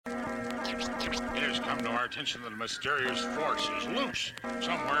It has come to our attention that a mysterious force is loose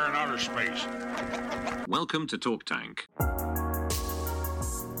somewhere in outer space. Welcome to Talk Tank.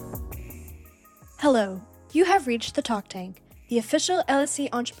 Hello, you have reached the Talk Tank, the official LSE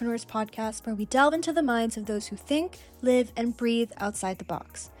Entrepreneurs podcast where we delve into the minds of those who think, live, and breathe outside the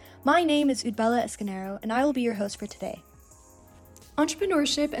box. My name is Udbella Escanero, and I will be your host for today.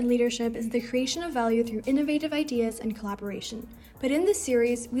 Entrepreneurship and leadership is the creation of value through innovative ideas and collaboration. But in this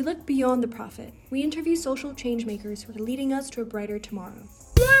series, we look beyond the profit. We interview social change makers who are leading us to a brighter tomorrow.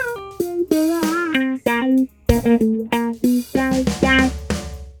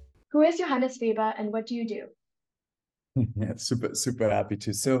 Who is Johannes Weber and what do you do? Yeah, super happy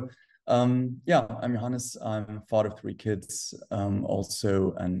to. So, I'm Johannes. I'm father of three kids,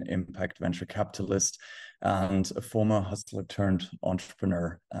 also an impact venture capitalist and a former hustler turned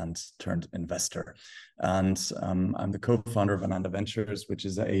entrepreneur and turned investor. And I'm the co-founder of Ananda Ventures, which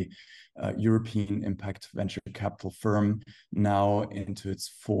is a European impact venture capital firm, now into its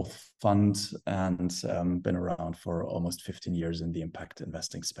fourth fund and been around for almost 15 years in the impact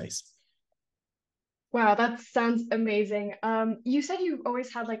investing space. Wow, that sounds amazing. You said you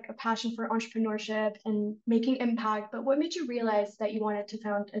always had like a passion for entrepreneurship and making impact, but what made you realize that you wanted to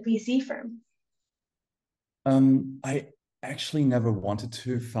found a VC firm? I actually never wanted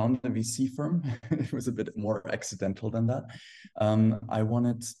to found a VC firm. It was a bit more accidental than that. I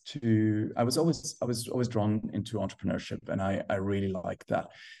was always drawn into entrepreneurship, and I really liked that.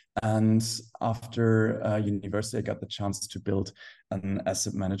 And after university, I got the chance to build an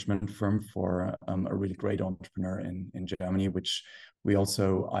asset management firm for a really great entrepreneur in Germany, which we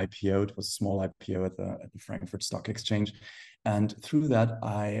also IPO'd. It was a small IPO at the Frankfurt Stock Exchange. And through that,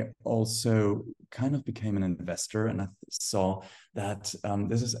 I also kind of became an investor, and I saw that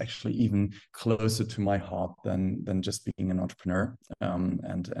this is actually even closer to my heart than just being an entrepreneur,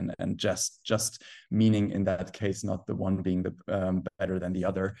 and just meaning in that case not the one being the better than the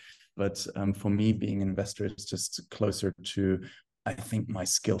other, but for me being an investor is just closer to, I think, my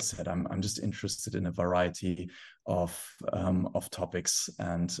skill set. I'm just interested in a variety of topics,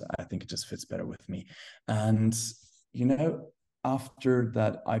 and I think it just fits better with me. And after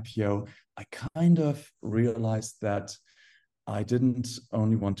that IPO, I kind of realized that I didn't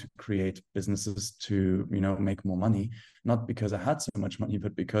only want to create businesses to, make more money, not because I had so much money,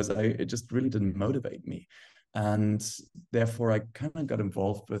 but because it just really didn't motivate me. And therefore, I kind of got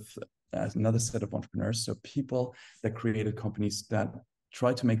involved with another set of entrepreneurs. So people that created companies that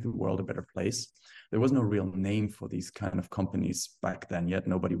try to make the world a better place. There was no real name for these kind of companies back then yet.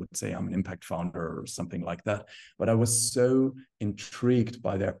 Nobody would say I'm an impact founder or something like that. But I was so intrigued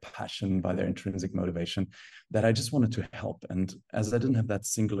by their passion, by their intrinsic motivation, that I just wanted to help. And as I didn't have that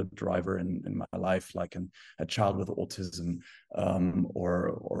singular driver in my life, like a child with autism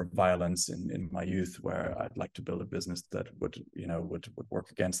or violence in my youth, where I'd like to build a business that would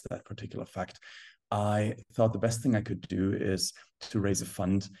work against that particular fact, I thought the best thing I could do is to raise a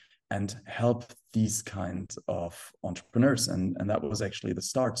fund and help these kinds of entrepreneurs. And that was actually the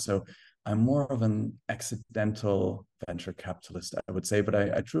start. So I'm more of an accidental venture capitalist, I would say, but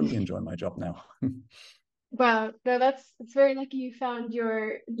I truly enjoy my job now. Wow, it's very lucky you found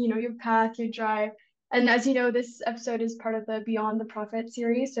your path, your drive. And as you know, this episode is part of the Beyond the Profit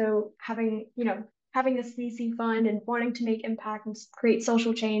series. So having this VC fund and wanting to make impact and create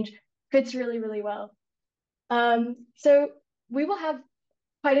social change fits really, really well. So we will have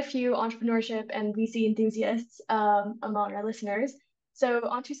quite a few entrepreneurship and VC enthusiasts among our listeners. So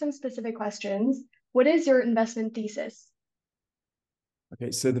onto some specific questions. What is your investment thesis?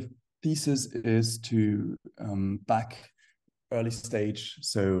 Okay, so the thesis is to back early stage,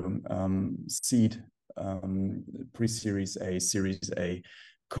 so seed, pre-series A, Series A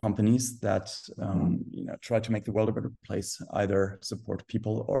companies that try to make the world a better place, either support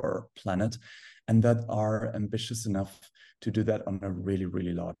people or planet, and that are ambitious enough to do that on a really,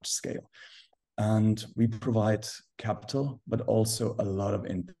 really large scale. And we provide capital, but also a lot of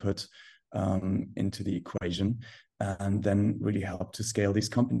input into the equation, and then really help to scale these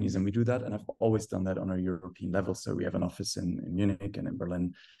companies. And we do that, and I've always done that on a European level. So we have an office in Munich and in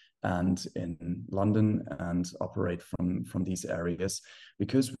Berlin and in London, and operate from these areas,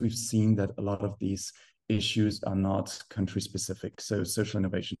 because we've seen that a lot of these issues are not country specific. So social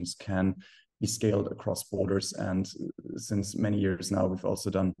innovations can be scaled across borders. And since many years now, we've also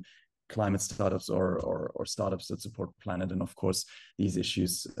done climate startups or startups that support planet. And of course, these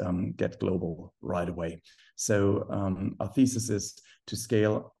issues get global right away. So our thesis is to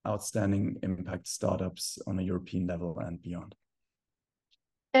scale outstanding impact startups on a European level and beyond.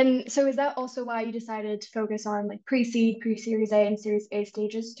 And so is that also why you decided to focus on like pre-seed, pre-series A and series A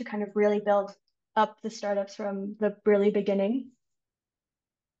stages to kind of really build up the startups from the really beginning?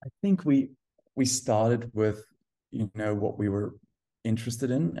 I think we started with, what we were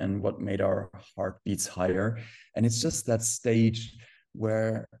interested in and what made our heartbeats higher. And it's just that stage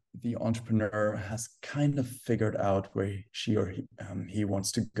where the entrepreneur has kind of figured out where she or he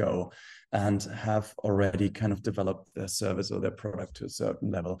wants to go and have already kind of developed their service or their product to a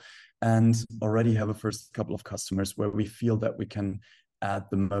certain level and already have a first couple of customers where we feel that we can add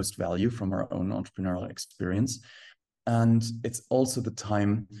the most value from our own entrepreneurial experience. And it's also the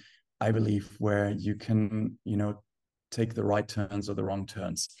time, I believe, where you can, take the right turns or the wrong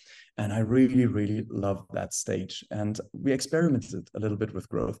turns. And I really, really love that stage. And we experimented a little bit with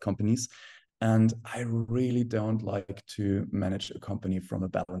growth companies. And I really don't like to manage a company from a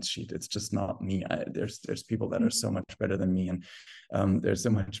balance sheet. It's just not me. There's people that are so much better than me, and there's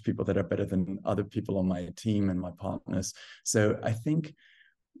so much people that are better than other people on my team and my partners. So I think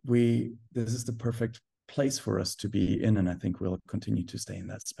this is the perfect place for us to be in, and I think we'll continue to stay in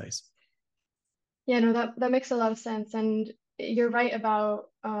that space. Yeah, no, that makes a lot of sense. And you're right about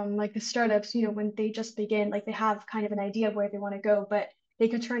like the startups, when they just begin, like they have kind of an idea of where they want to go, but they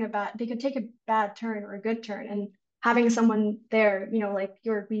could take a bad turn or a good turn. And having someone there, like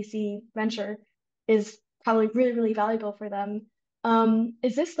your VC venture is probably really, really valuable for them.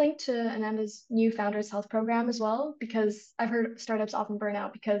 Is this linked to Ananda's new Founders Health program as well? Because I've heard startups often burn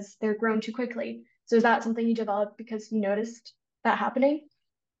out because they're grown too quickly. So is that something you developed because you noticed that happening?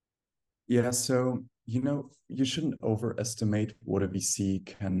 Yeah, so you shouldn't overestimate what a VC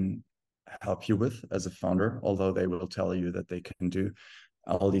can help you with as a founder, although they will tell you that they can do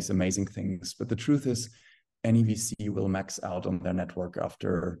all these amazing things. But the truth is, any VC will max out on their network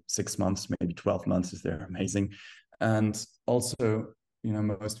after 6 months, maybe 12 months if they're amazing. And also,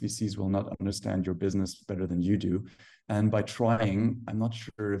 most VCs will not understand your business better than you do. And by trying, I'm not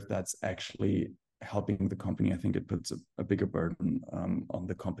sure if that's actually helping the company. I think it puts a bigger burden on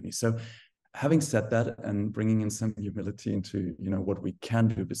the company. So having said that and bringing in some humility into what we can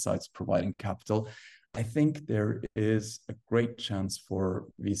do besides providing capital, I think there is a great chance for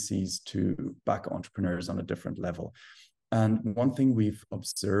VCs to back entrepreneurs on a different level. And one thing we've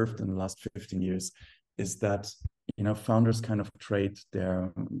observed in the last 15 years is that founders kind of trade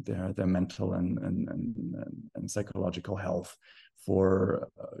their mental and psychological health for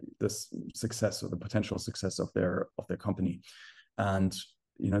this success or the potential success of their company. And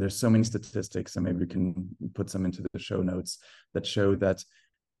there's so many statistics, and maybe we can put some into the show notes that show that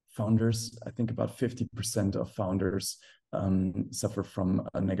founders, I think about 50% of founders suffer from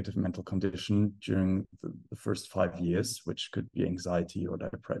a negative mental condition during the first 5 years, which could be anxiety or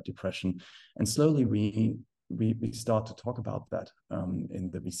depression. And slowly we start to talk about that in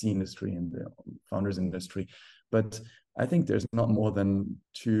the VC industry and the founders industry. But I think there's not more than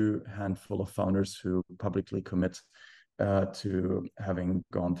two handful of founders who publicly commit to having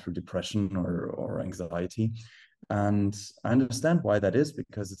gone through depression or anxiety. And I understand why that is,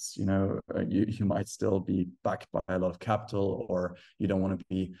 because it's, you might still be backed by a lot of capital, or you don't want to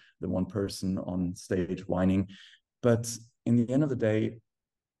be the one person on stage whining. But in the end of the day,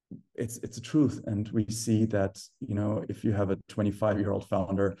 it's a truth. And we see that, if you have a 25-year-old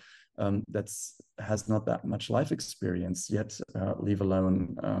founder has not that much life experience yet, leave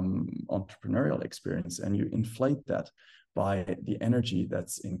alone entrepreneurial experience, and you inflate that by the energy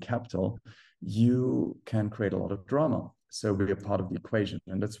that's in capital, you can create a lot of drama. So we are part of the equation.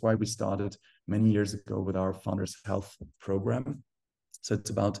 And that's why we started many years ago with our Founders Health program. So it's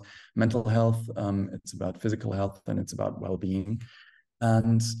about mental health, it's about physical health, and it's about well-being.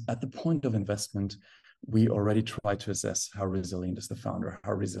 And at the point of investment, we already try to assess how resilient is the founder,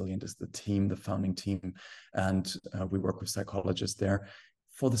 how resilient is the team, the founding team. And we work with psychologists there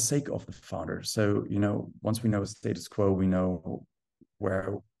for the sake of the founder. So, once we know status quo, we know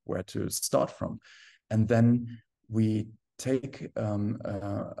where to start from. And then we take a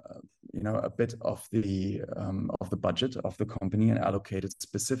bit of the budget of the company and allocate it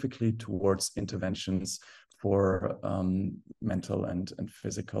specifically towards interventions for mental and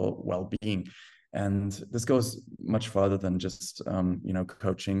physical well-being. And this goes much farther than just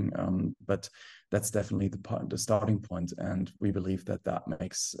coaching, but that's definitely the starting point. And we believe that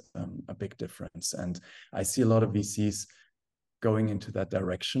makes a big difference. And I see a lot of VCs going into that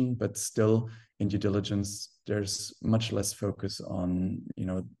direction, but still in due diligence, there's much less focus on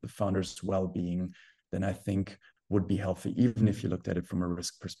the founder's well-being than I think would be healthy, even if you looked at it from a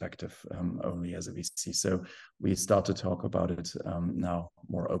risk perspective only as a VC. So we start to talk about it now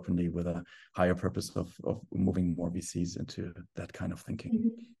more openly with a higher purpose of moving more VCs into that kind of thinking.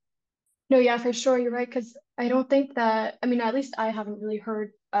 Mm-hmm. No, yeah, for sure, you're right. Because I don't think that, I mean, at least I haven't really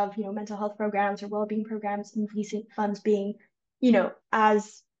heard of, mental health programs or well-being programs in VC funds being,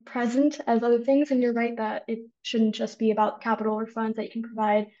 as present as other things. And you're right that it shouldn't just be about capital or funds that you can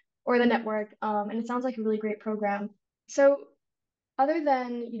provide or the network. And it sounds like a really great program. So other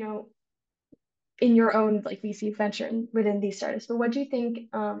than, in your own like VC venture within these startups, but what do you think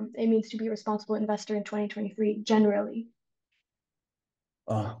it means to be a responsible investor in 2023 generally?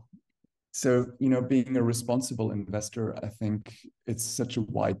 Uh, So, being a responsible investor, I think it's such a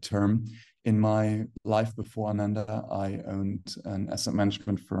wide term. In my life before Ananda, I owned an asset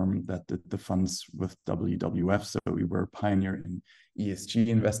management firm that did the funds with WWF. So we were a pioneer in ESG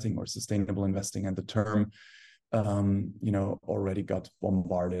investing or sustainable investing, and the term, already got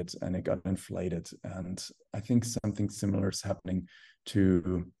bombarded and it got inflated. And I think something similar is happening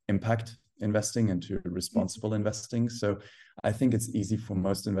to impact investing and to responsible investing. So I think it's easy for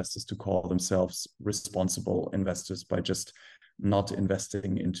most investors to call themselves responsible investors by just not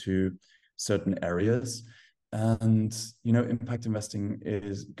investing into certain areas. And impact investing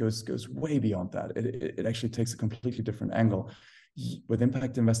goes way beyond that. It actually takes a completely different angle. With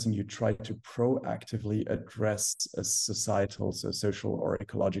impact investing, you try to proactively address a societal, so social or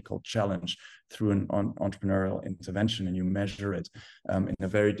ecological challenge through an entrepreneurial intervention, and you measure it in a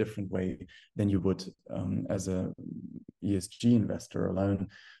very different way than you would as a ESG investor alone.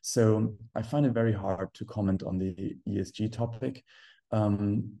 So I find it very hard to comment on the ESG topic,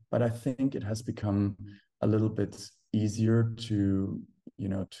 but I think it has become a little bit easier to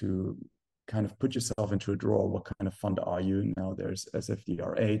kind of put yourself into a drawer. What kind of fund are you? Now there's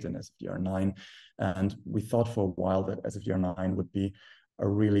SFDR 8 and SFDR 9. And we thought for a while that SFDR 9 would be a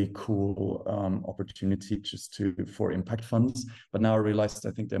really cool opportunity for impact funds. But now I realized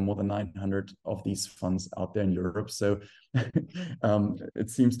I think there are more than 900 of these funds out there in Europe. So it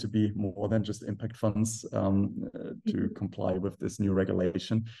seems to be more than just impact funds to comply with this new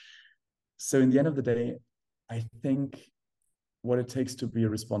regulation. So in the end of the day, I think what it takes to be a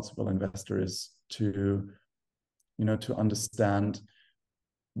responsible investor is to understand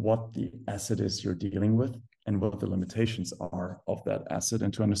what the asset is you're dealing with and what the limitations are of that asset,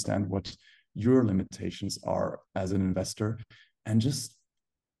 and to understand what your limitations are as an investor, and just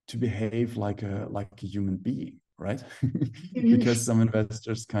to behave like a human being, right? Because some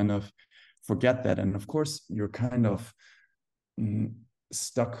investors kind of forget that. And of course, you're kind of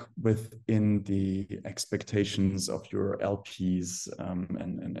stuck within the expectations of your LPs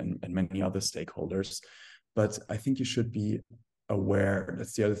and many other stakeholders. But I think you should be aware,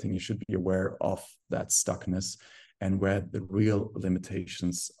 that's the other thing, you should be aware of that stuckness and where the real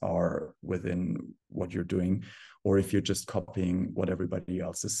limitations are within what you're doing, or if you're just copying what everybody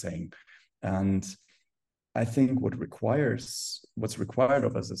else is saying. And I think what's required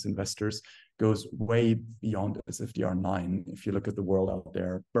of us as investors goes way beyond SFDR 9. If you look at the world out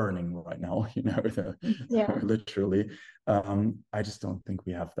there burning right now, literally, I just don't think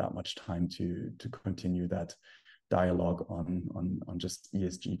we have that much time to continue that dialogue on just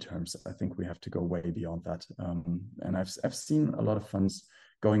ESG terms. I think we have to go way beyond that. And I've seen a lot of funds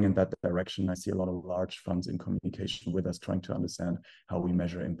going in that direction. I see a lot of large funds in communication with us, trying to understand how we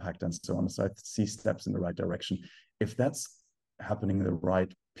measure impact and so on. So I see steps in the right direction. If that's happening in the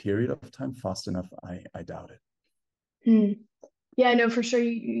right period of time, fast enough, I doubt it. Yeah, no, for sure.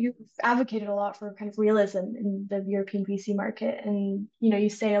 You've advocated a lot for kind of realism in the European VC market. And, you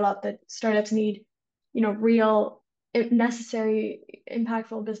say a lot that startups need, real, necessary,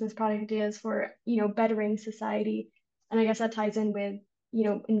 impactful business product ideas for, bettering society. And I guess that ties in with,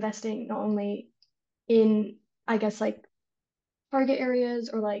 investing not only in, I guess, like target areas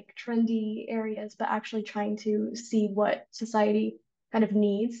or like trendy areas, but actually trying to see what society kind of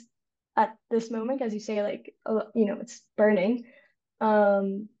needs at this moment. As you say, like, it's burning.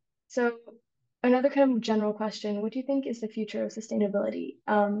 So another kind of general question, what do you think is the future of sustainability?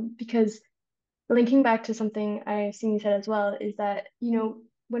 Because linking back to something I've seen you said as well is that,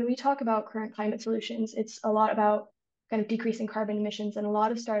 when we talk about current climate solutions, it's a lot about kind of decreasing carbon emissions, and a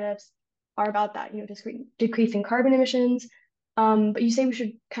lot of startups are about that, decreasing carbon emissions. But you say we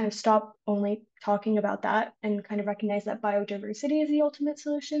should kind of stop only talking about that and kind of recognize that biodiversity is the ultimate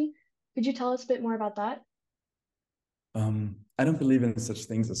solution. Could you tell us a bit more about that? I don't believe in such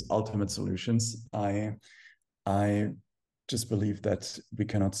things as ultimate solutions. I just believe that we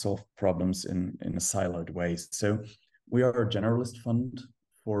cannot solve problems in a siloed way. So we are a generalist fund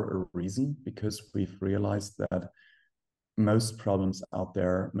for a reason, because we've realized that most problems out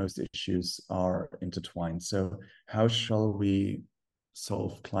there, most issues are intertwined. So how shall we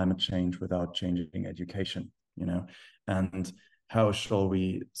solve climate change without changing education, and how shall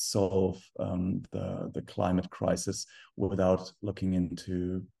we solve the climate crisis without looking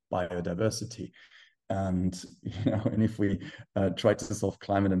into biodiversity? And and if we try to solve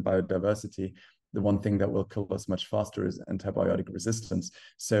climate and biodiversity, the one thing that will kill us much faster is antibiotic resistance.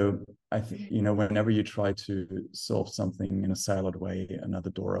 So I think, whenever you try to solve something in a siloed way, another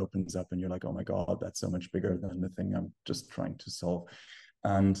door opens up and you're like, oh my God, that's so much bigger than the thing I'm just trying to solve.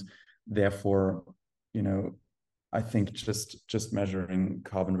 And therefore, I think just measuring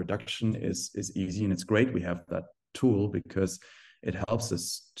carbon reduction is easy, and it's great we have that tool, because it helps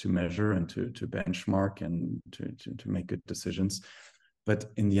us to measure and to benchmark and to make good decisions.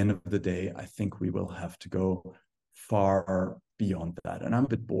 But in the end of the day, I think we will have to go far beyond that. And I'm a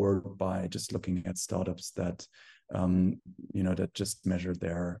bit bored by just looking at startups that, that just measure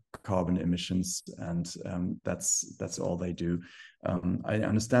their carbon emissions, and that's all they do. I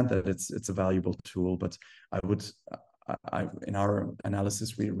understand that it's a valuable tool, but in our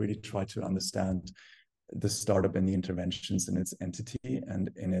analysis, we really try to understand the startup and the interventions in its entity and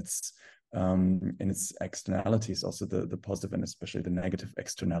in its externalities, also the positive and especially the negative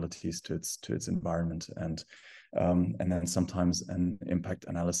externalities to its environment, and then sometimes an impact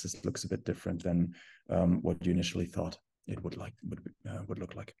analysis looks a bit different than what you initially thought it would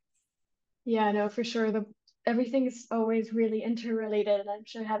look like. Yeah, no, for sure. Everything is always really interrelated, and I'm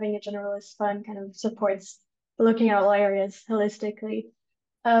sure having a generalist fund kind of supports looking at all areas holistically.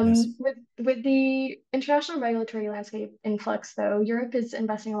 Yes. With the international regulatory landscape in flux, though, Europe is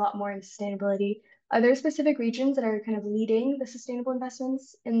investing a lot more in sustainability. Are there specific regions that are kind of leading the sustainable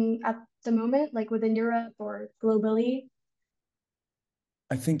investments at the moment, like within Europe or globally?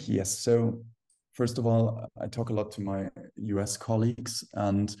 I think yes. So first of all, I talk a lot to my US colleagues,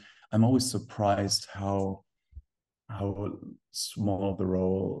 and I'm always surprised how small the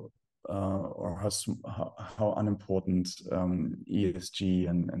role or how unimportant ESG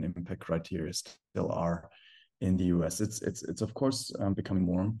and impact criteria still are in the US. It's of course becoming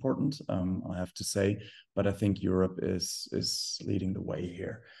more important, I have to say, but I think Europe is leading the way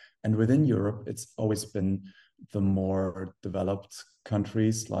here. And within Europe, it's always been the more developed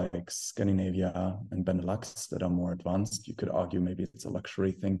countries like Scandinavia and Benelux that are more advanced. You could argue maybe it's a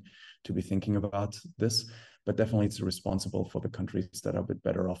luxury thing to be thinking about this, but definitely it's responsible for the countries that are a bit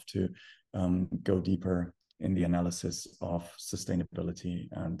better off to go deeper in the analysis of sustainability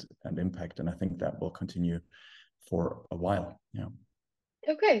and impact. And I think that will continue for a while. Yeah.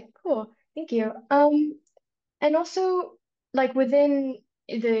 Okay, cool. Thank you. And also, like within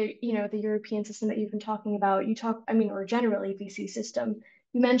the European system that you've been talking about, or generally VC system,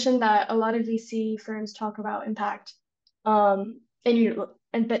 you mentioned that a lot of VC firms talk about impact, but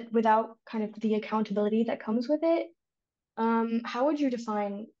without kind of the accountability that comes with it. How would you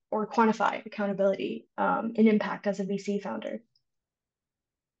define or quantify accountability in impact as a VC founder?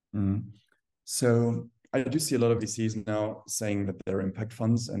 So I do see a lot of VCs now saying that they're impact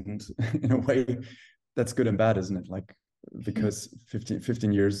funds, and in a way, that's good and bad, isn't it? Like, because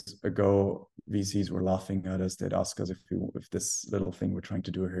 15 years ago, VCs were laughing at us. They'd ask us if this little thing we're trying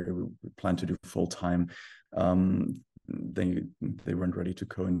to do here, we plan to do full time. They weren't ready to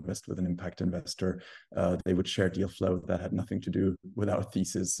co-invest with an impact investor. They would share deal flow that had nothing to do with our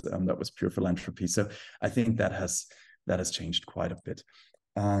thesis. That was pure philanthropy. So I think that has changed quite a bit.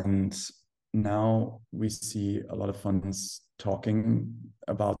 And now we see a lot of funds talking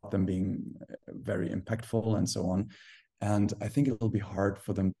about them being very impactful and so on. And I think it'll be hard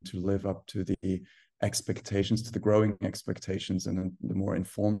for them to live up to the expectations, to the growing expectations and the more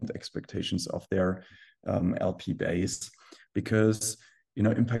informed expectations of their LP base, because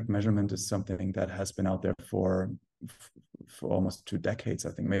impact measurement is something that has been out there for almost 2 decades,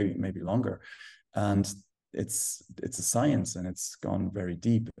 I think, maybe longer, and it's a science, and it's gone very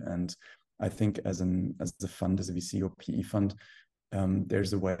deep. And I think as a fund, as a VC or PE fund,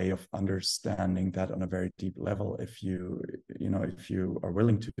 there's a way of understanding that on a very deep level if you are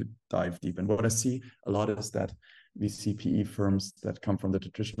willing to dive deep. And what I see a lot is that VC PE firms that come from the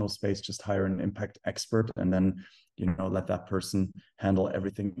traditional space just hire an impact expert and then let that person handle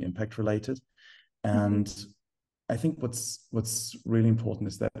everything impact related. And I think what's really important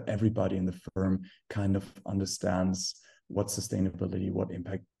is that everybody in the firm kind of understands what sustainability, what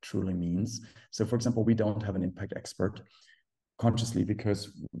impact truly means. So for example, we don't have an impact expert, consciously,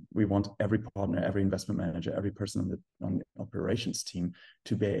 because we want every partner, every investment manager, every person on the operations team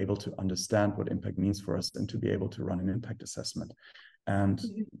to be able to understand what impact means for us and to be able to run an impact assessment. And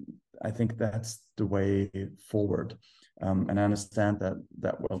I think that's the way forward. And I understand that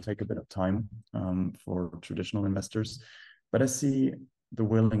that will take a bit of time for traditional investors, but I see the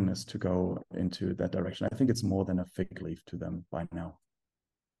willingness to go into that direction. I think it's more than a fig leaf to them by now.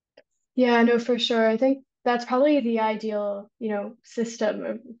 Yeah, no, for sure. I think that's probably the ideal,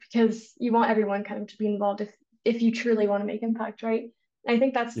 system because you want everyone kind of to be involved if you truly want to make impact, right? And I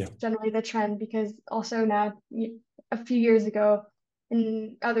think that's Yeah. generally the trend because also now a few years ago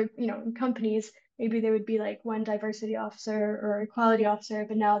in other, companies, maybe there would be like one diversity officer or equality officer,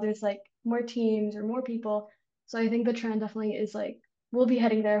 but now there's like more teams or more people. So I think the trend definitely is like we'll be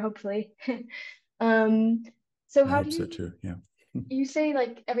heading there, hopefully. Um, so I how do hope so you too. Yeah. you say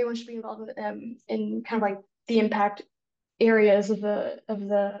like everyone should be involved in kind of like the impact areas of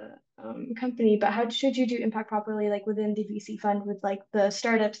the company, but how should you do impact properly like within the VC fund with like the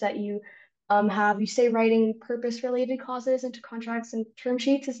startups that you have? You say writing purpose related causes into contracts and term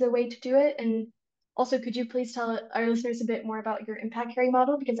sheets is the way to do it. And also, could you please tell our listeners a bit more about your impact carry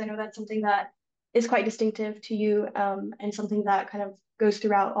model? Because I know that's something that is quite distinctive to you, and something that kind of goes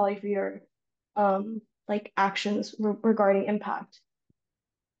throughout all of your like actions regarding impact.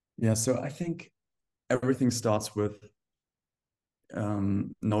 Yeah. So I think everything starts with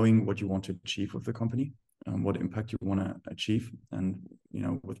knowing what you want to achieve with the company, what impact you want to achieve, and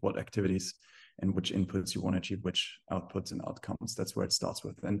with what activities and which inputs you want to achieve, which outputs and outcomes. That's where it starts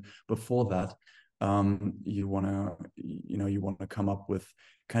with. And before that, you want to come up with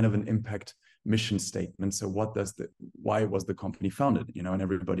kind of an impact mission statement. So why was the company founded? And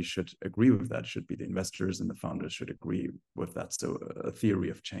everybody should agree with that. Should be the investors and the founders should agree with that. So a theory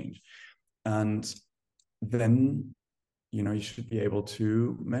of change, and then you should be able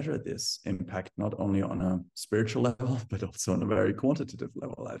to measure this impact not only on a spiritual level but also on a very quantitative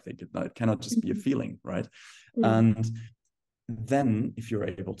level. I think it cannot just be a feeling, right? And then if you're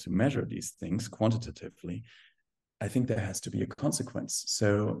able to measure these things quantitatively, I think there has to be a consequence.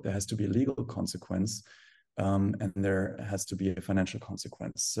 So there has to be a legal consequence, and there has to be a financial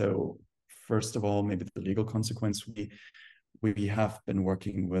consequence. So first of all, maybe the legal consequence, we have been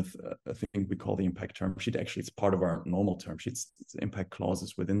working with a thing we call the impact term sheet. Actually, it's part of our normal term sheets. It's impact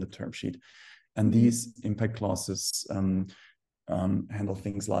clauses within the term sheet. And these impact clauses handle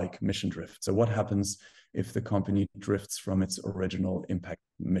things like mission drift. So what happens if the company drifts from its original impact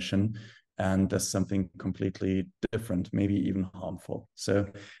mission and does something completely different, maybe even harmful? So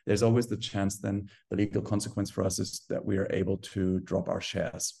there's always the chance then the legal consequence for us is that we are able to drop our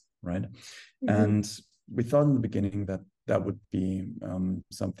shares, right? And we thought in the beginning that that would be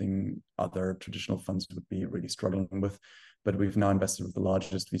something other traditional funds would be really struggling with. But we've now invested with the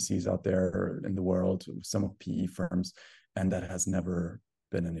largest VCs out there in the world, some of PE firms, and that has never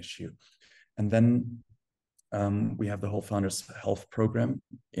been an issue. And then we have the whole founders health program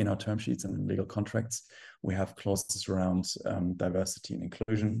in our term sheets and legal contracts. We have clauses around diversity and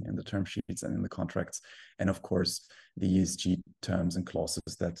inclusion in the term sheets and in the contracts, and of course the ESG terms and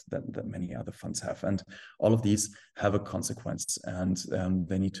clauses that many other funds have. And all of these have a consequence, and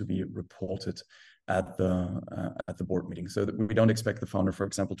they need to be reported at the board meeting. So that we don't expect the founder, for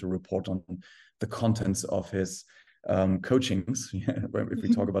example, to report on the contents of his coachings if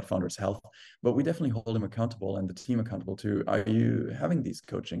we talk about founders health, but we definitely hold him accountable and the team accountable to, are you having these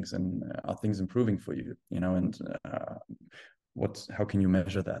coachings and are things improving for you, and how can you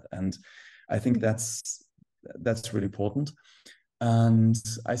measure that? And I think that's really important. And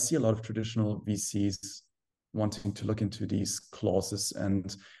I see a lot of traditional VCs wanting to look into these clauses,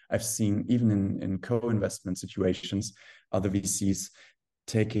 and I've seen even in co-investment situations other VCs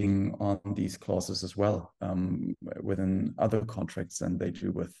taking on these clauses as well within other contracts than they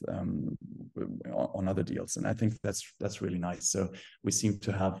do with on other deals. And I think that's really nice. So we seem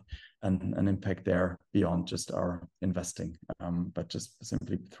to have an impact there beyond just our investing, but just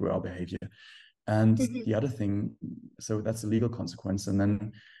simply through our behavior. And the other thing, so that's the legal consequence. And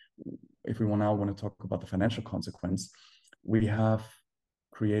then if we now want to talk about the financial consequence, we have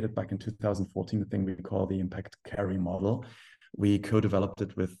created back in 2014 the thing we call the impact carry model. We co-developed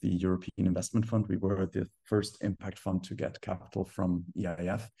it with the European Investment Fund. We were the first impact fund to get capital from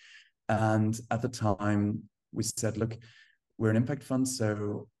EIF. And at the time, we said, look, we're an impact fund,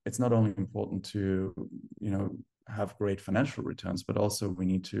 so it's not only important to, have great financial returns, but also we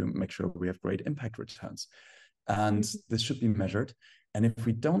need to make sure we have great impact returns. And this should be measured. And if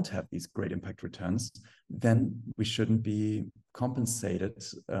we don't have these great impact returns, then we shouldn't be compensated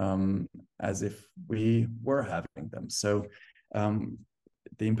as if we were having them. So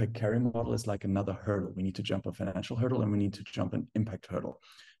the impact carry model is like another hurdle. We need to jump a financial hurdle and we need to jump an impact hurdle.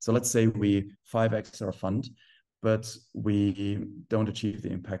 So let's say we 5x our fund, but we don't achieve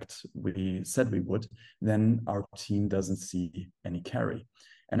the impact we said we would, then our team doesn't see any carry.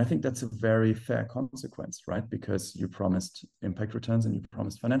 And I think that's a very fair consequence, right? Because you promised impact returns and you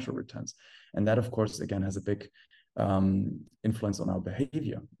promised financial returns. And that, of course, again, has a big influence on our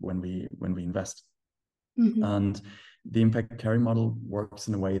behavior when we invest. Mm-hmm. And the impact carry model works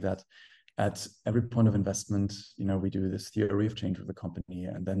in a way that at every point of investment, we do this theory of change with the company,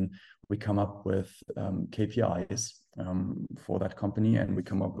 and then we come up with KPIs for that company, and we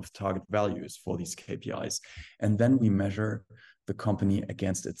come up with target values for these KPIs, and then we measure the company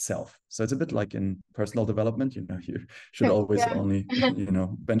against itself. So it's a bit like in personal development, you should always only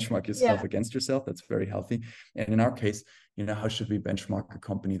benchmark yourself against yourself. That's very healthy. And in our case, how should we benchmark a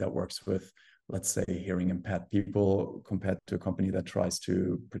company that works with, let's say, hearing impaired people compared to a company that tries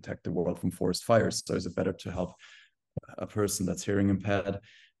to protect the world from forest fires? So is it better to help a person that's hearing impaired,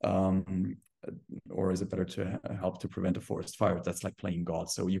 or is it better to help to prevent a forest fire? That's like playing God.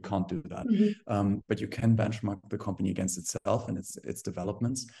 So you can't do that. Mm-hmm. But you can benchmark the company against itself and its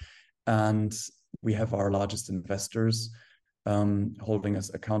developments. And we have our largest investors holding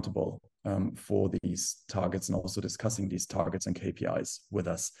us accountable for these targets, and also discussing these targets and KPIs with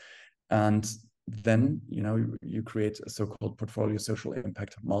us. And then, you create a so-called portfolio social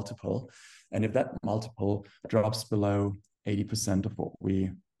impact multiple. And if that multiple drops below 80% of what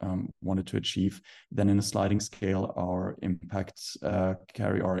we wanted to achieve, then in a sliding scale, our impact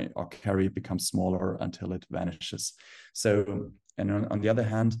carry or our carry becomes smaller until it vanishes. So, and on the other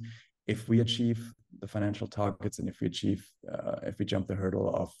hand, if we achieve the financial targets, and if we jump the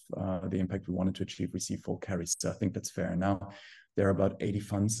hurdle of the impact we wanted to achieve, we see full carry. So I think that's fair. Now, there are about 80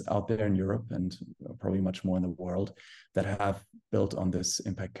 funds out there in Europe, and probably much more in the world, that have built on this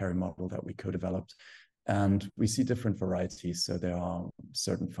impact carry model that we co-developed. And we see different varieties. So there are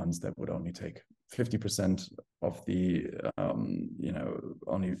certain funds that would only take 50% of the,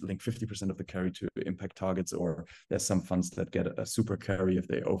 only link 50% of the carry to impact targets, or there's some funds that get a super carry if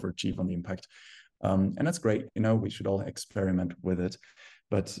they overachieve on the impact. And that's great. We should all experiment with it.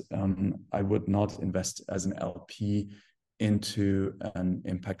 But I would not invest as an LP into an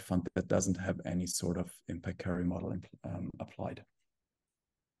impact fund that doesn't have any sort of impact carry model applied.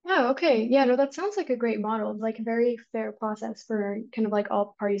 Oh, okay. Yeah, no, that sounds like a great model. Like a very fair process for kind of like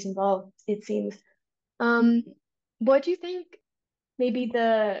all parties involved, it seems. What do you think maybe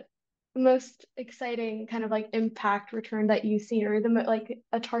the most exciting kind of like impact return that you've seen, or like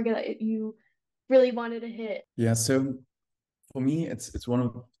a target that you really wanted to hit? Yeah, so for me, it's one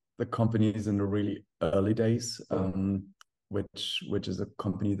of the companies in the really early days, which is a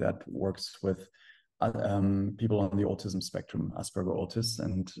company that works with people on the autism spectrum, Asperger autists,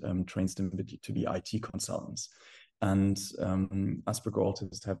 and trains them to be IT consultants. And Asperger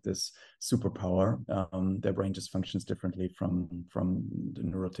autists have this superpower. Their brain just functions differently from the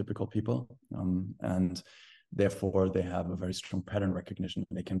neurotypical people, and therefore they have a very strong pattern recognition.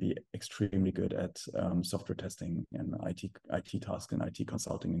 They can be extremely good at software testing and IT tasks and IT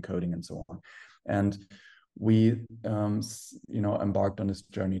consulting and coding and so on. And we embarked on this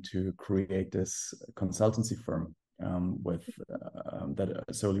journey to create this consultancy firm that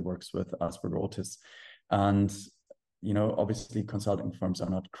solely works with Asperger autists. And obviously consulting firms are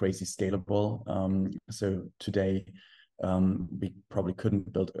not crazy scalable. So today we probably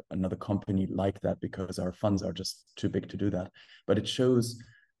couldn't build another company like that because our funds are just too big to do that. But it shows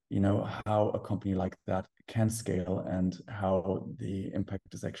how a company like that can scale, and how the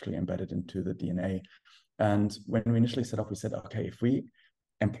impact is actually embedded into the DNA. And when we initially set up, we said, okay, if we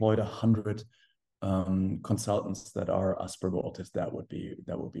employed 100 consultants that are Asperger autists, that would be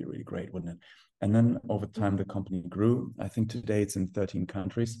really great, wouldn't it? And then over time, the company grew. I think today it's in 13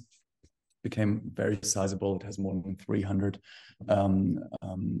 countries. Became very sizable. It has more than 300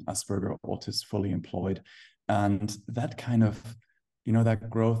 Asperger autists fully employed, and that kind of, that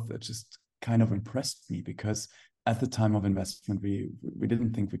growth, that just kind of impressed me, because at the time of investment, we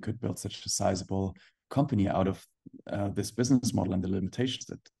didn't think we could build such a sizable company out of this business model and the limitations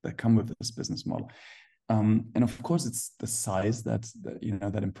that come with this business model. And of course, it's the size that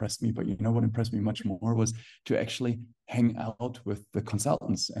impressed me. But what impressed me much more was to actually hang out with the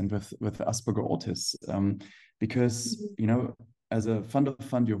consultants and with Asperger autists, because as a fund of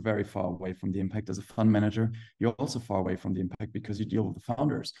fund, you're very far away from the impact. As a fund manager, you're also far away from the impact because you deal with the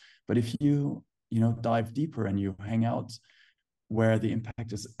founders. But if you dive deeper and you hang out where the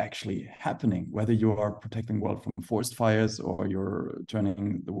impact is actually happening, whether you are protecting the world from forest fires, or you're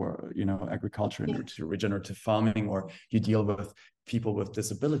turning the world, agriculture into regenerative farming, or you deal with people with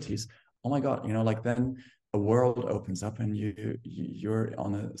disabilities, oh my God, then a world opens up, and you're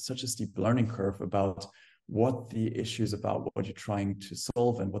on such a steep learning curve about what the issues about, what you're trying to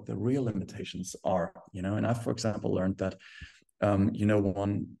solve, and what the real limitations are. And I've, for example, learned that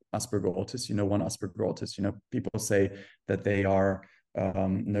one Asperger autist, people say that they are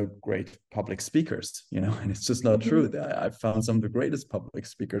no great public speakers, and it's just not true. I've found some of the greatest public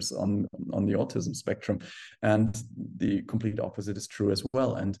speakers on the autism spectrum, and the complete opposite is true as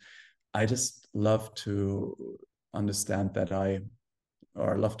well. And I just love to understand that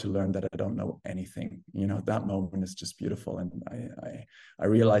or love to learn that I don't know anything. That moment is just beautiful. And I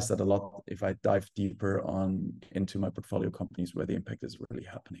realize that a lot if I dive deeper into my portfolio companies where the impact is really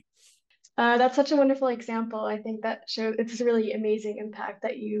happening. That's such a wonderful example. I think that shows it's a really amazing impact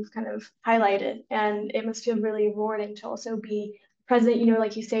that you've kind of highlighted. And it must feel really rewarding to also be present,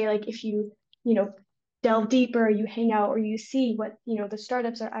 like you say, like if you know, delve deeper, you hang out or you see what, the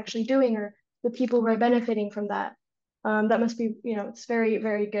startups are actually doing or the people who are benefiting from that. That must be, it's very,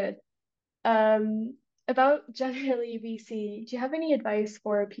 very good. About generally VC, do you have any advice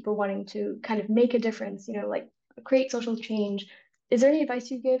for people wanting to kind of make a difference, like create social change? Is there any advice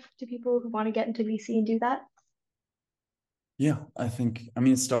you give to people who want to get into VC and do that? Yeah,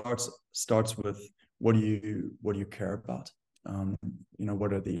 it starts with what do you care about?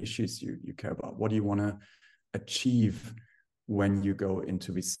 What are the issues you care about? What do you want to achieve when you go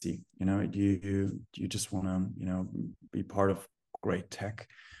into VC? Do you just want to, be part of great tech?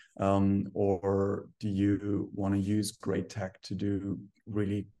 Or do you want to use great tech to do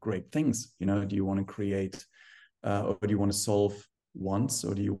really great things? Do you want to create, or do you want to solve wants,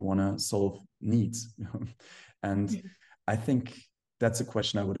 or do you want to solve needs? And I think that's a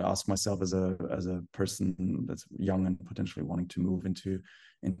question I would ask myself as a person that's young and potentially wanting to move into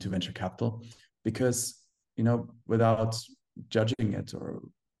venture capital, because without judging it or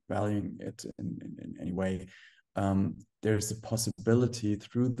valuing it in any way, there's a possibility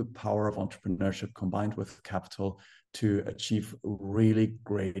through the power of entrepreneurship combined with capital to achieve really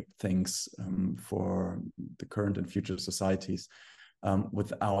great things for the current and future societies,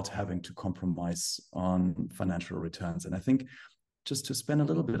 without having to compromise on financial returns. And I think just to spend a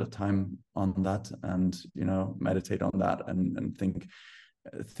little bit of time on that and meditate on that and think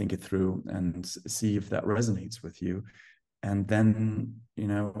it through and see if that resonates with you, and then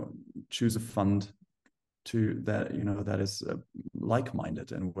choose a fund that is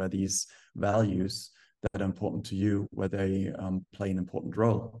like-minded, and where these values that are important to you, where they play an important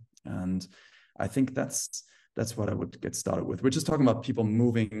role. And I think that's what I would get started with. We're just talking about people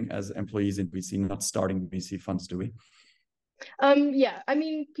moving as employees in VC, not starting VC funds, do we? Yeah, I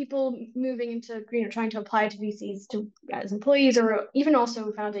mean, people moving into, trying to apply to VCs as employees, or even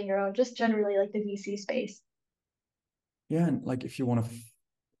also founding your own, just generally like the VC space. Yeah, and like if you want to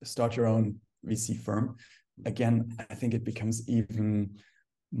start your own VC firm, again, I think it becomes even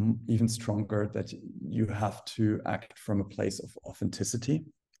stronger that you have to act from a place of authenticity,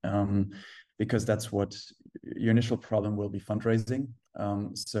 because that's what your initial problem will be: fundraising.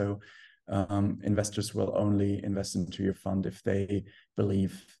 So investors will only invest into your fund if they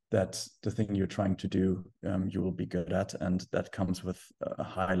believe that the thing you're trying to do, you will be good at, and that comes with a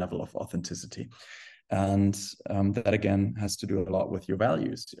high level of authenticity. And that again has to do a lot with your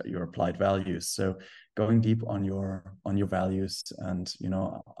values, your applied values. So going deep on your values, and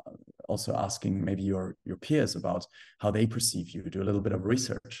also asking maybe your peers about how they perceive you. Do a little bit of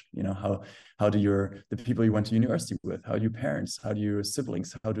research. How do the people you went to university with, how do your parents, how do your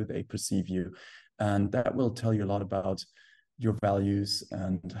siblings, how do they perceive you? And that will tell you a lot about your values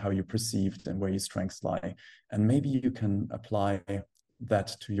and how you're perceived and where your strengths lie. And maybe you can apply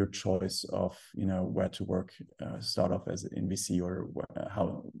that to your choice of where to work, start off as in VC, or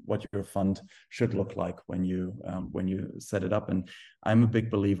what your fund should look like when you set it up. And I'm a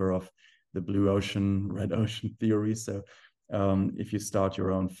big believer of the blue ocean, red ocean theory. So if you start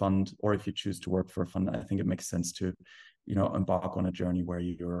your own fund, or if you choose to work for a fund, I think it makes sense to embark on a journey where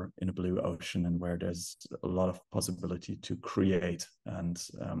you're in a blue ocean and where there's a lot of possibility to create. And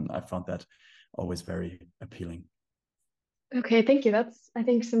I found that always very appealing. Okay, thank you. That's, I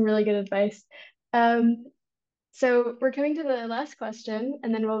think, some really good advice. So we're coming to the last question,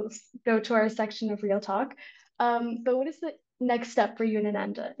 and then we'll go to our section of real talk. But what is the next step for you and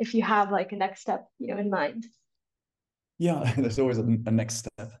Ananda, if you have like a next step, in mind? Yeah, there's always a next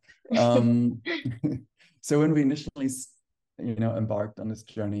step. So when we initially, embarked on this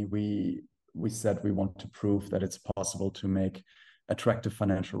journey, we said we want to prove that it's possible to make attractive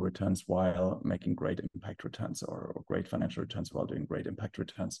financial returns while making great impact returns, or great financial returns while doing great impact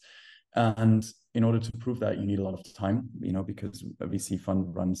returns. And in order to prove that, you need a lot of time, because a VC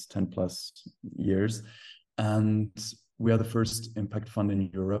fund runs 10 plus years. And we are the first impact fund in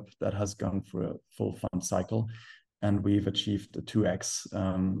Europe that has gone through a full fund cycle, and we've achieved a 2x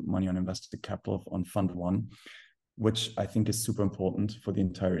money on invested capital on Fund One, which I think is super important for the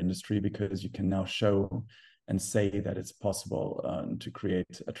entire industry, because you can now show and say that it's possible to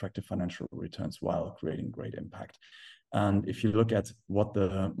create attractive financial returns while creating great impact. And if you look at what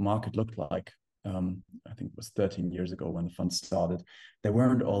the market looked like, I think it was 13 years ago when the fund started, there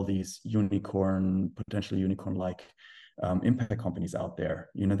weren't all these potentially unicorn-like impact companies out there.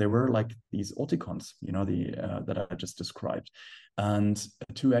 There were like these Oticons, that I just described. And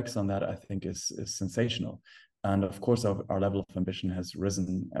a 2x on that, I think, is sensational. And of course, our level of ambition has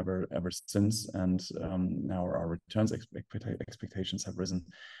risen ever since, and now our returns expectations have risen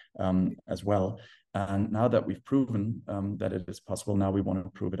as well. And now that we've proven that it is possible, now we want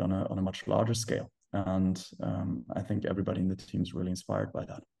to prove it on a much larger scale. And I think everybody in the team is really inspired by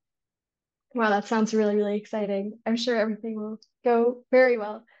that. Wow, that sounds really, really exciting. I'm sure everything will go very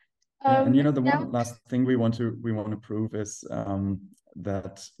well. Yeah, and the one last thing we want to prove is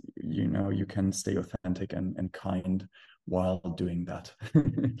that you can stay authentic and kind while doing that,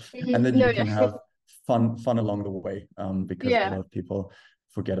 and then you can have fun along the way, because a lot of people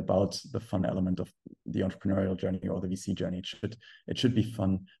forget about the fun element of the entrepreneurial journey or the VC journey. It should be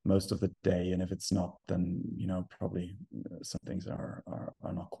fun most of the day, and if it's not, then probably some things are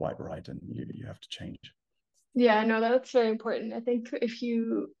not quite right, and you have to change. Yeah, no, that's very important. I think if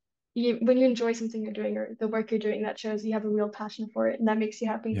when you enjoy something you're doing or the work you're doing, that shows you have a real passion for it, and that makes you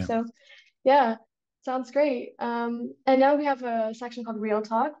happy. Yeah. So yeah, sounds great. And now we have a section called Real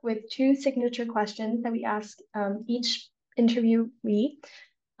Talk with 2 signature questions that we ask each interviewee.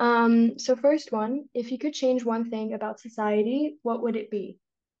 So first one, if you could change one thing about society, what would it be?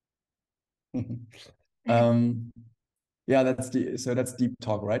 Yeah, that's deep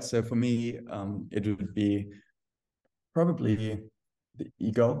talk, right? So for me, it would be probably the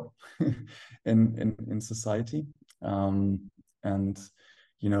ego in society, and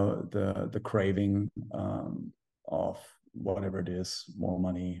the craving of whatever it is, more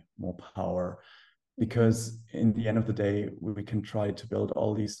money, more power. Because in the end of the day, we can try to build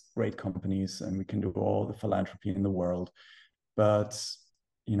all these great companies and we can do all the philanthropy in the world, but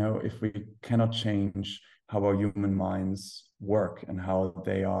if we cannot change how our human minds work and how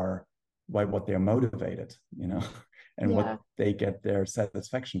they are, by what they are motivated, and what they get their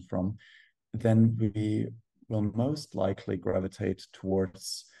satisfaction from, then we will most likely gravitate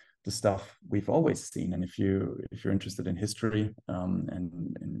towards the stuff we've always seen. And if you're interested in history, and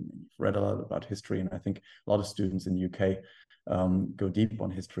you've read a lot about history, and I think a lot of students in the UK go deep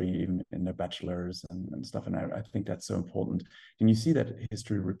on history, even in their bachelors and stuff. And I think that's so important. And you see that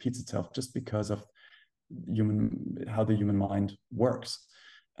history repeats itself just because of how the human mind works.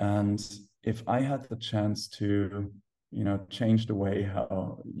 And if I had the chance to change the way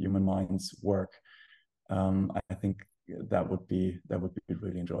how human minds work, I think that would be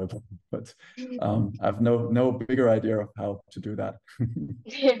really enjoyable. But I have no bigger idea of how to do that.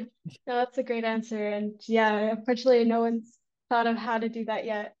 Yeah, no, that's a great answer. And yeah, unfortunately, no one's thought of how to do that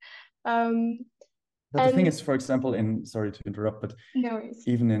yet. But the thing is, for example, sorry to interrupt, but no worries.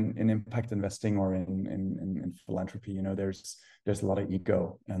 Even in impact investing or in philanthropy, there's a lot of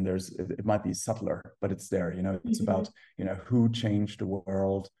ego, and it might be subtler, but it's there. It's about who changed the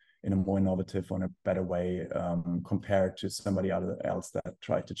world in a more innovative or in a better way, compared to somebody else that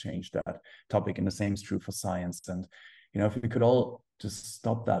tried to change that topic. And the same is true for science. And if we could all just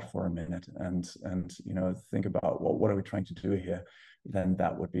stop that for a minute and think about what are we trying to do here, then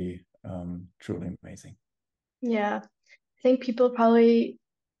that would be truly amazing. Yeah, I think people probably,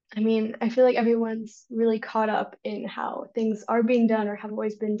 I feel like everyone's really caught up in how things are being done or have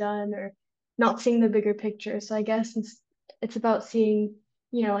always been done, or not seeing the bigger picture. So I guess it's about seeing,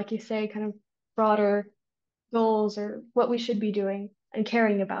 like you say, kind of broader goals or what we should be doing and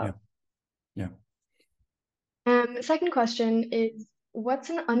caring about. Yeah. The second question is, what's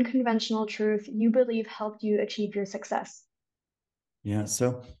an unconventional truth you believe helped you achieve your success? Yeah,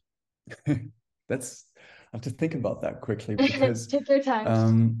 so I have to think about that quickly, because Take your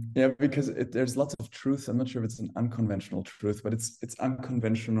time. because there's lots of truth. I'm not sure if it's an unconventional truth, but it's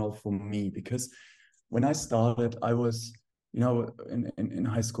unconventional for me, because when I started, I was in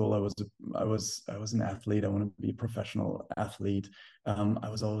high school, I was an athlete. I wanted to be a professional athlete. I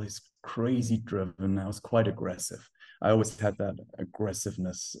was always crazy driven. I was quite aggressive. I always had that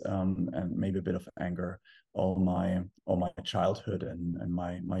aggressiveness, and maybe a bit of anger all my childhood and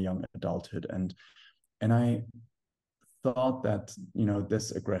my young adulthood. And I thought that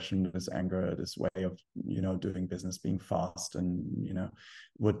this aggression, this anger, this way of doing business, being fast, and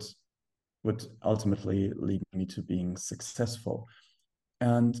would would ultimately lead me to being successful.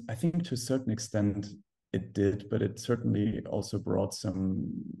 And I think to a certain extent it did, but it certainly also brought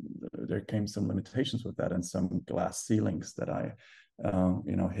there came some limitations with that and some glass ceilings that I,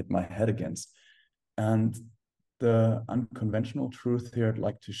 hit my head against. And the unconventional truth here I'd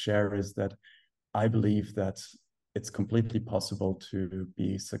like to share is that I believe that it's completely possible to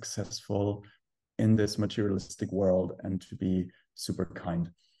be successful in this materialistic world and to be super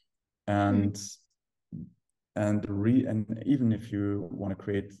kind. And and even if you want to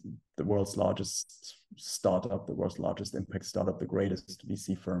create the world's largest startup, the world's largest impact startup, the greatest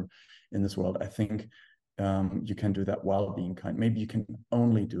VC firm in this world, I think you can do that while being kind. Maybe you can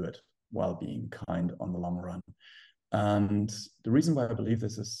only do it while being kind on the long run. And the reason why I believe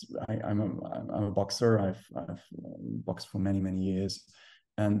this is I'm a boxer. I've boxed for many years,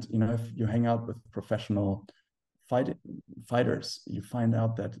 and if you hang out with professional fighters, you find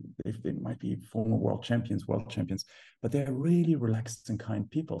out that they might be former world champions, but they're really relaxed and kind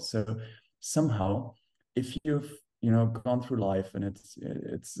people. So somehow, if you've gone through life and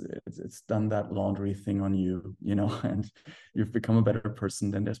it's done that laundry thing on you, and you've become a better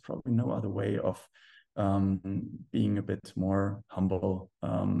person, then there's probably no other way of being a bit more humble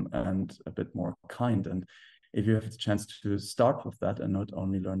and a bit more kind. And if you have the chance to start with that and not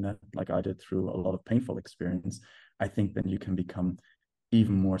only learn that like I did through a lot of painful experience, I think then you can become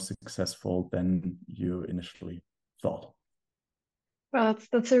even more successful than you initially thought. Well,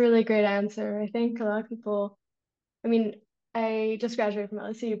 that's a really great answer. I think a lot of people, I mean, I just graduated from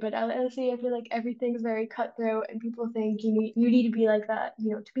LSE, but at LSE, I feel like everything's very cutthroat and people think you need to be like that,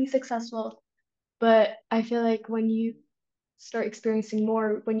 to be successful. But I feel like when you start experiencing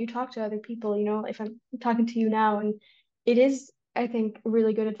more, when you talk to other people, if I'm talking to you now, and it is, I think,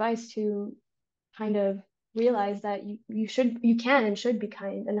 really good advice to kind of realize that you can and should be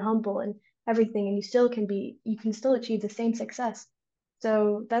kind and humble and everything, and you can still achieve the same success.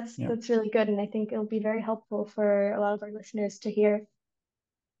 So that's really good, and I think it'll be very helpful for a lot of our listeners to hear.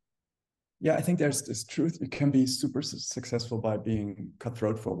 Yeah, I think there's this truth. You can be super successful by being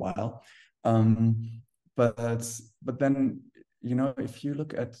cutthroat for a while. Um, but then, if you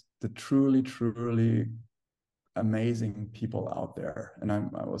look at the truly amazing people out there, and I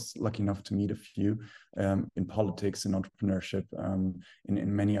was lucky enough to meet a few in politics and entrepreneurship,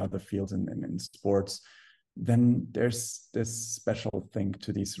 in many other fields, in sports, then there's this special thing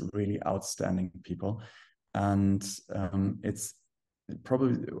to these really outstanding people. And it's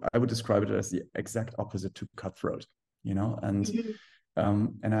probably, I would describe it as the exact opposite to cutthroat, and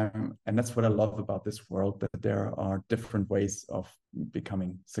Mhm. and that's what I love about this world, that there are different ways of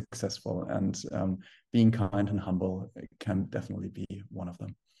becoming successful, and being kind and humble can definitely be one of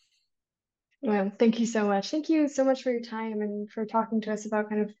them. Well, thank you so much. Thank you so much for your time and for talking to us about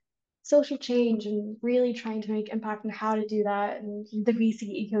kind of social change and really trying to make impact and how to do that and the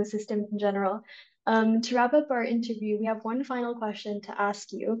VC ecosystem in general. To wrap up our interview, we have one final question to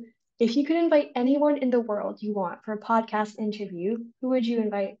ask you. If you could invite anyone in the world you want for a podcast interview, who would you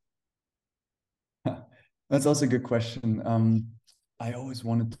invite? That's also a good question. I always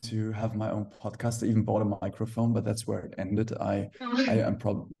wanted to have my own podcast. I even bought a microphone, but that's where it ended. I am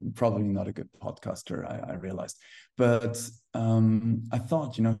probably not a good podcaster, I realized. But I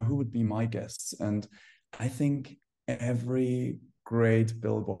thought, who would be my guests? And I think every great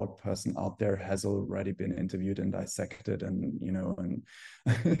billboard person out there has already been interviewed and dissected, and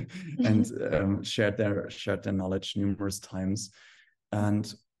and shared their knowledge numerous times.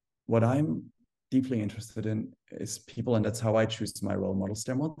 And what I'm deeply interested in is people, and that's how I choose my role models.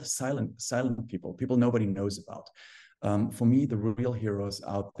 They're more the silent people nobody knows about. For me, the real heroes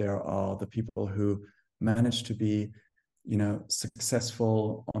out there are the people who manage to be,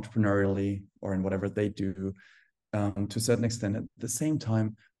 successful entrepreneurially or in whatever they do, to a certain extent. At the same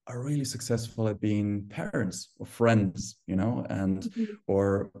time, are really successful at being parents or friends, and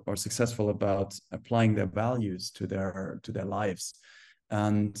or successful about applying their values to their lives.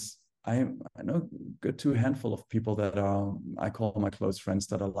 And I know a good handful of people that I call my close friends,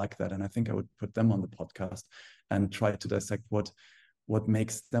 that are like that, and I think I would put them on the podcast and try to dissect what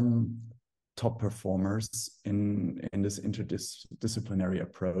makes them top performers in this interdisciplinary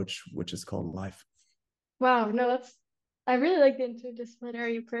approach, which is called life. Wow, no, I really like the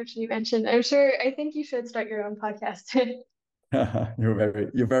interdisciplinary approach you mentioned. I think you should start your own podcast.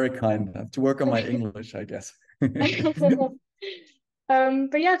 You're very kind. I have to work on my English, I guess.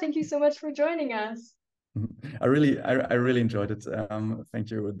 But yeah, thank you so much for joining us. I really enjoyed it. Thank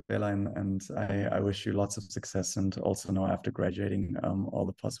you, Bella, and I wish you lots of success, and also now after graduating, all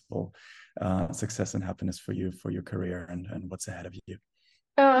the possible success and happiness for you, for your career, and what's ahead of you.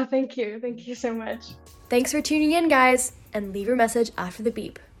 Oh, thank you. Thank you so much. Thanks for tuning in, guys, and leave your message after the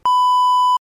beep.